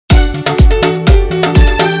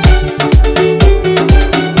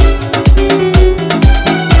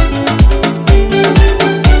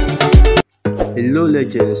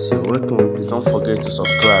legends, you're welcome. Please don't forget to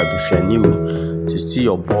subscribe if you're new. To see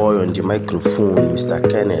your boy on the microphone, Mr.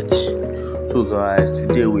 Kenneth. So guys,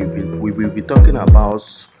 today we will be talking about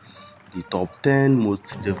the top 10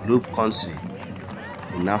 most developed country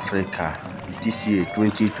in Africa this year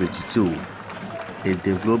 2022. A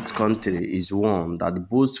developed country is one that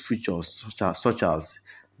boasts features such as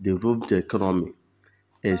developed economy,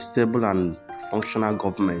 a stable and functional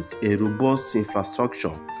government, a robust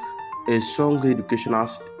infrastructure, a strong educational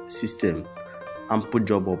system, ample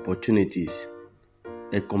job opportunities,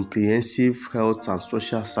 a comprehensive health and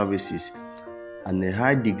social services, and a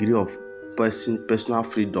high degree of personal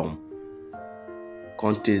freedom.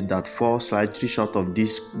 Countries that fall slightly short of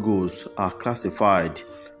these goals are classified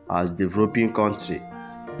as developing countries.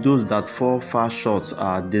 Those that fall far short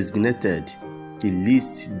are designated the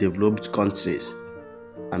least developed countries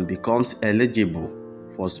and becomes eligible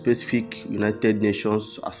for specific United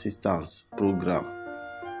Nations assistance program.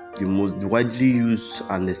 The most widely used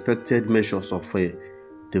and expected measures of a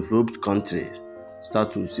developed country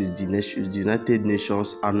status is the United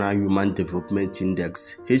Nations Annual Human Development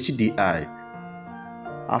Index (HDI).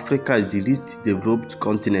 Africa is the least developed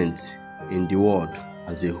continent in the world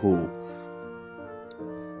as a whole.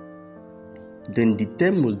 Then the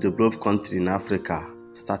 10 most developed countries in Africa,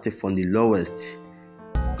 starting from the lowest.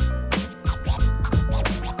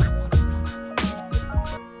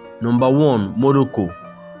 Number 1, Morocco.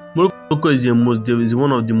 Morocco is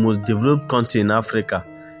one of the most developed countries in Africa.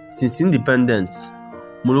 Since independence,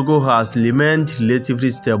 Morocco has remained relatively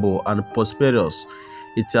stable and prosperous.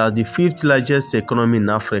 It has the 5th largest economy in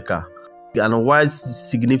Africa and wide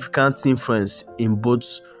significant influence in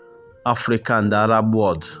both Africa and the Arab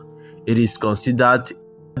world. It is considered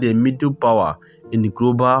the middle power in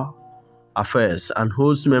global affairs and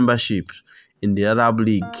holds membership in the Arab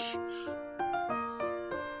League.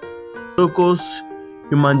 Morocco's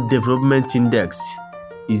Human Development Index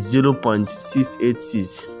is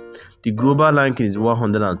 0.686. The global ranking is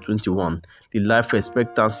 121. The life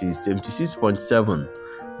expectancy is 76.7.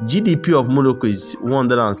 GDP of Morocco is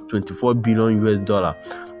 $124 billion.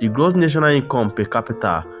 The gross national income per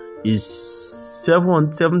capita is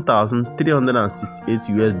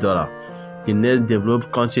 $7,368. The next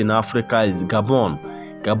developed country in Africa is Gabon.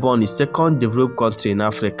 Gabon is second developed country in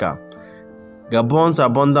Africa. Gabon's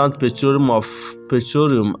abundant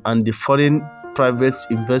petroleum and the foreign private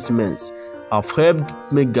investments have helped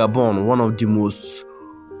make Gabon one of the most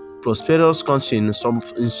prosperous countries in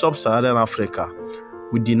sub-Saharan Africa,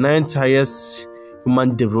 with the 9th highest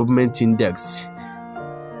Human Development Index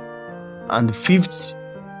and 5th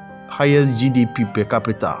highest GDP per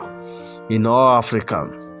capita in all Africa.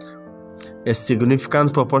 A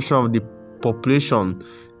significant proportion of the population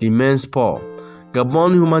remains poor.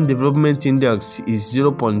 Gabon Human Development Index is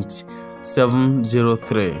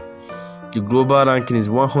 0.703. The global ranking is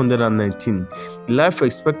 119. The life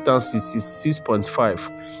expectancy is 6.5.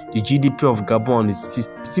 The GDP of Gabon is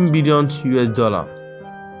 $16 billion.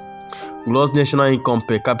 Gross national income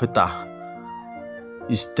per capita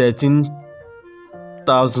is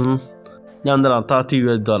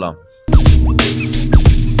 $13,930.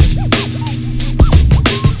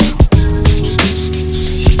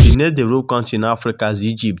 The next developed country in Africa is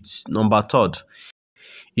Egypt, number 3rd.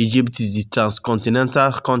 Egypt is the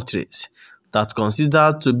transcontinental country that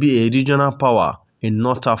considered to be a regional power in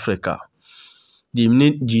North Africa, the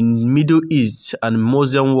Middle East and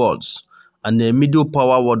Muslim worlds, and a middle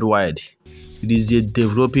power worldwide. It is a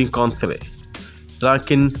developing country,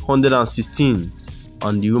 ranking 116th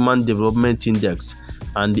on the Human Development Index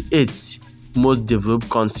and the 8th most developed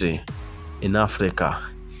country in Africa.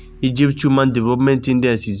 Egypt's Human Development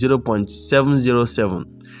Index is 0.707.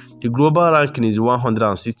 The global ranking is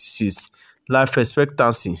 166. Life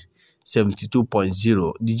expectancy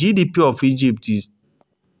 72.0. The GDP of Egypt is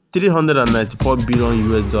 $394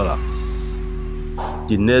 billion.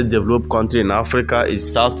 The next developed country in Africa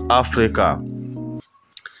is South Africa.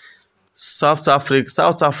 South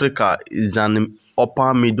Africa is an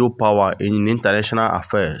upper middle power in international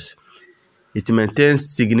affairs. It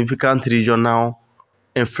maintains significant regional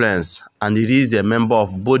influence and it is a member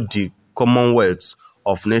of both the Commonwealth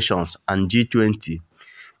of Nations and G20.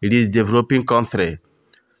 It is a developing country,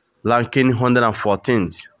 ranking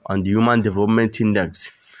 114th on the Human Development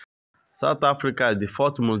Index. South Africa is the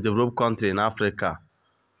 4th most developed country in Africa.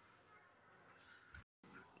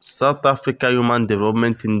 South Africa Human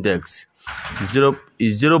Development Index is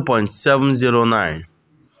 0.709.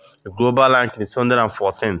 The global ranking is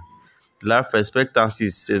 114. Life expectancy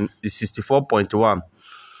is 64.1.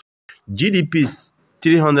 GDP is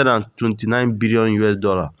 $329 billion.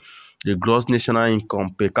 The gross national income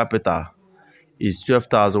per capita is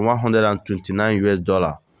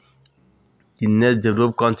 $12,129. The next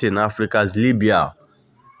developed country in Africa is Libya.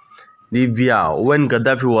 When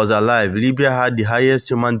Gaddafi was alive, Libya had the highest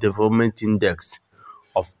human development index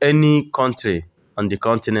of any country on the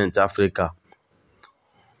continent Africa.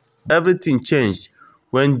 Everything changed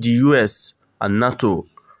when the US and NATO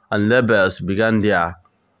and rebels began their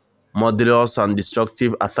murderous and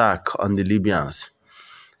destructive attack on the Libyans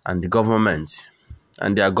and their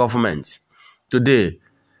government. Today,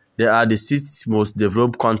 they are the sixth most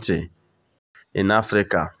developed country in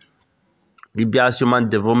Africa. Libya's human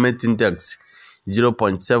development index is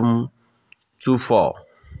 0.724.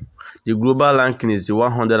 The global ranking is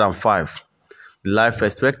 105. The life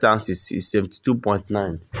expectancy is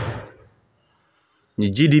 72.9. The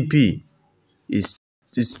GDP is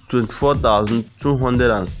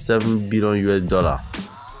 $24,207 billion.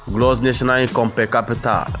 Gross national income per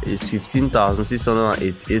capita is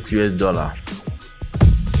 $15,688.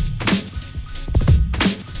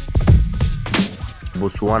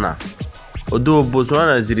 Botswana. Although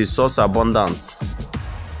Botswana is resource abundant,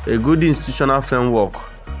 a good institutional framework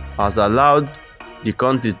has allowed the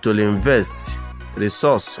country to invest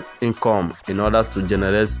resource income in order to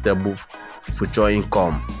generate stable future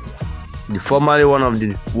income. The formerly one of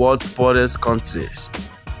the world's poorest countries,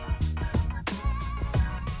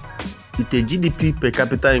 with a GDP per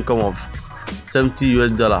capita income of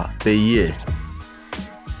 $70 per year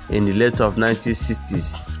in the late of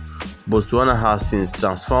 1960s, Botswana has since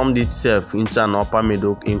transformed itself into an upper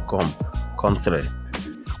middle income country.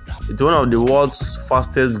 It's one of the world's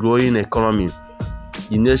fastest growing economy.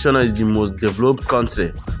 The nation is the most developed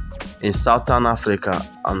country in Southern Africa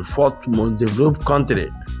and fourth most developed country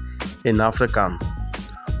in Africa.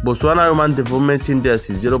 Botswana Human Development Index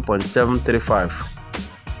is 0.735.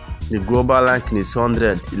 The global ranking is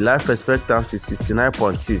 100. The life expectancy is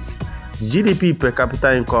 69.6. The GDP per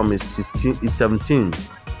capita income is 17.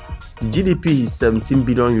 The GDP is $17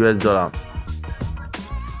 billion.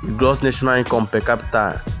 The gross national income per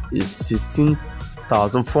capita is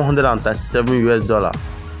 $16,437.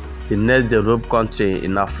 The next developed country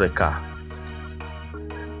in Africa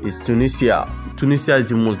is Tunisia. Tunisia is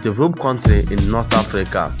the most developed country in North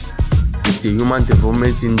Africa, with a human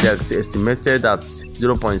development index estimated at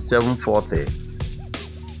 0.743.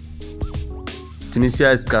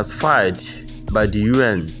 Tunisia is classified by the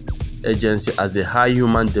UN agency as a high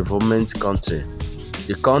human development country.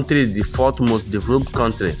 The country is the fourth most developed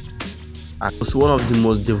country, and is one of the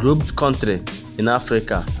most developed countries in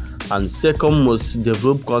Africa and second most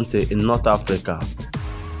developed country in North Africa.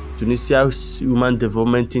 Tunisia's human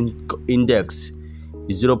development index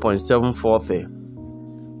is 0.743.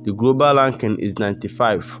 The global ranking is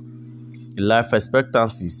 95. The life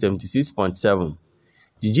expectancy is 76.7.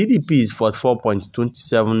 The GDP is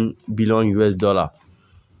 $44.27 billion.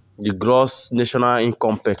 The gross national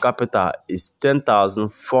income per capita is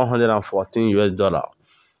 $10,414.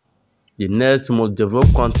 The next most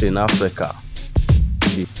developed country in Africa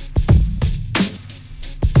is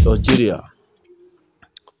Algeria.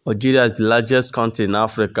 Algeria is the largest country in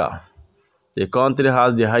Africa. The country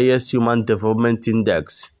has the highest human development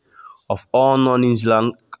index of all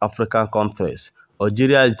non-inland African countries.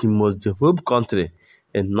 Algeria is the most developed country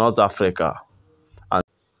in North Africa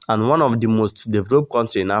and one of the most developed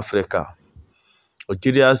countries in Africa.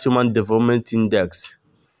 Algeria's human development index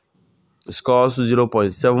scores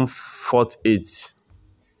 0.748.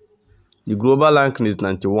 The global ranking is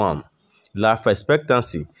 91. Life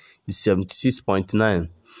expectancy is 76.9.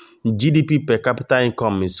 GDP per capita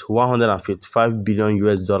income is $155 billion.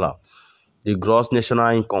 The gross national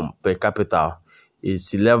income per capita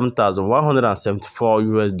is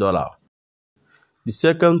 $11,174. The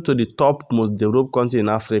second to the top most developed country in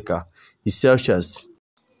Africa is Seychelles.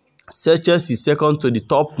 Seychelles is second to the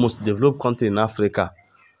top most developed country in Africa,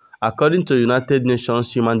 according to United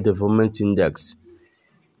Nations Human Development Index.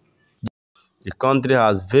 The country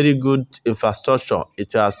has very good infrastructure.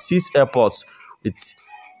 It has 6 airports with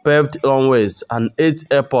paved runways and 8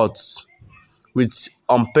 airports with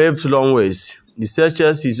unpaved runways. The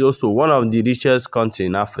Seychelles is also one of the richest countries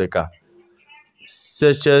in Africa.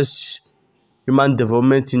 Seychelles Human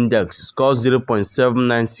Development Index scores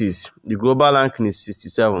 0.796. The global ranking is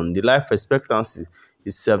 67. The life expectancy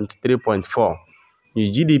is 73.4.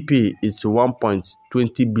 The GDP is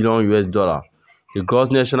 $1.20 billion. The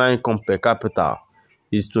gross national income per capita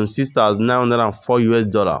is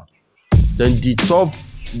 $26,904. Then the top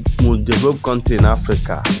most developed country in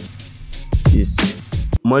Africa is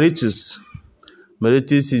Mauritius.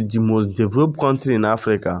 Mauritius is the most developed country in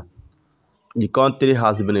Africa. The country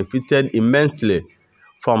has benefited immensely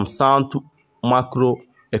from sound macro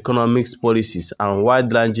economic policies, and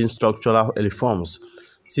wide-ranging structural reforms.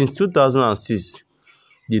 Since 2006,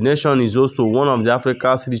 the nation is also one of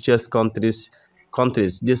Africa's richest countries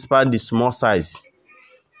despite the small size,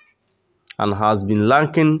 and has been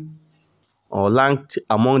ranked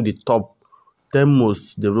among the top 10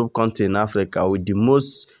 most developed countries in Africa, with the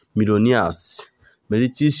most millionaires.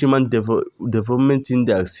 Mauritius Human Development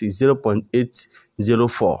Index is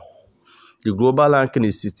 0.804. The global ranking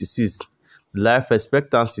is 66. Life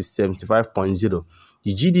expectancy is 75.0.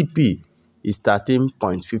 The GDP is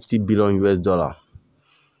 13.50 billion US.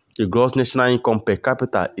 The gross national income per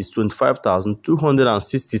capita is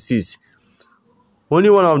 25,266. Only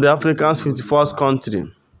one of the African's 54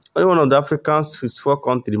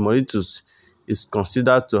 countries, Mauritius, is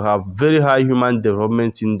considered to have very high human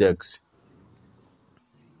development index.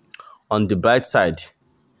 On the bright side,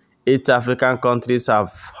 8 African countries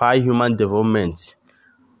have high human development,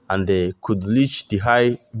 and they could reach the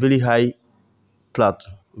very high plateau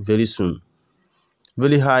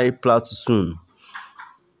soon.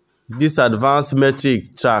 This advanced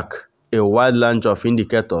metric track a wide range of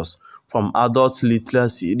indicators from adult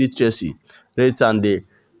literacy rates and the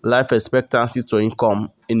life expectancy to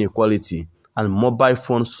income inequality and mobile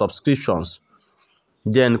phone subscriptions,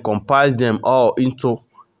 then compiles them all into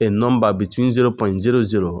a number between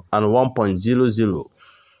 0.00 and 1.00.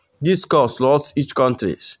 This score slots each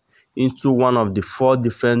country into one of the 4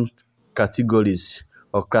 different categories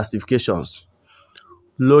or classifications: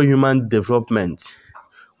 low human development,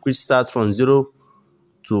 which starts from 0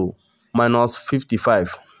 to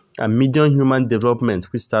 -55, and medium human development,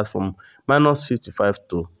 which starts from -55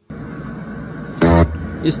 to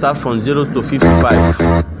 55,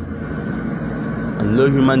 and low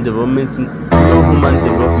human development, which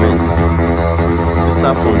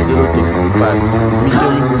start from 0 to 55,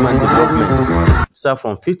 medium human development, which start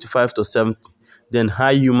from 55 to 70, then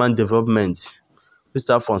high human development, which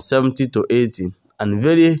start from 70 to 80, and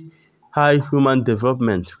very high human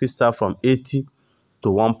development, which start from 80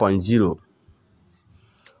 to 1.0.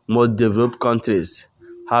 Most developed countries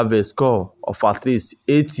have a score of at least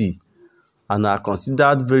 80 and are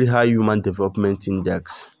considered very high human development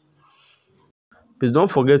index. Please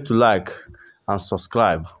don't forget to like and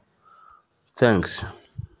subscribe. Thanks.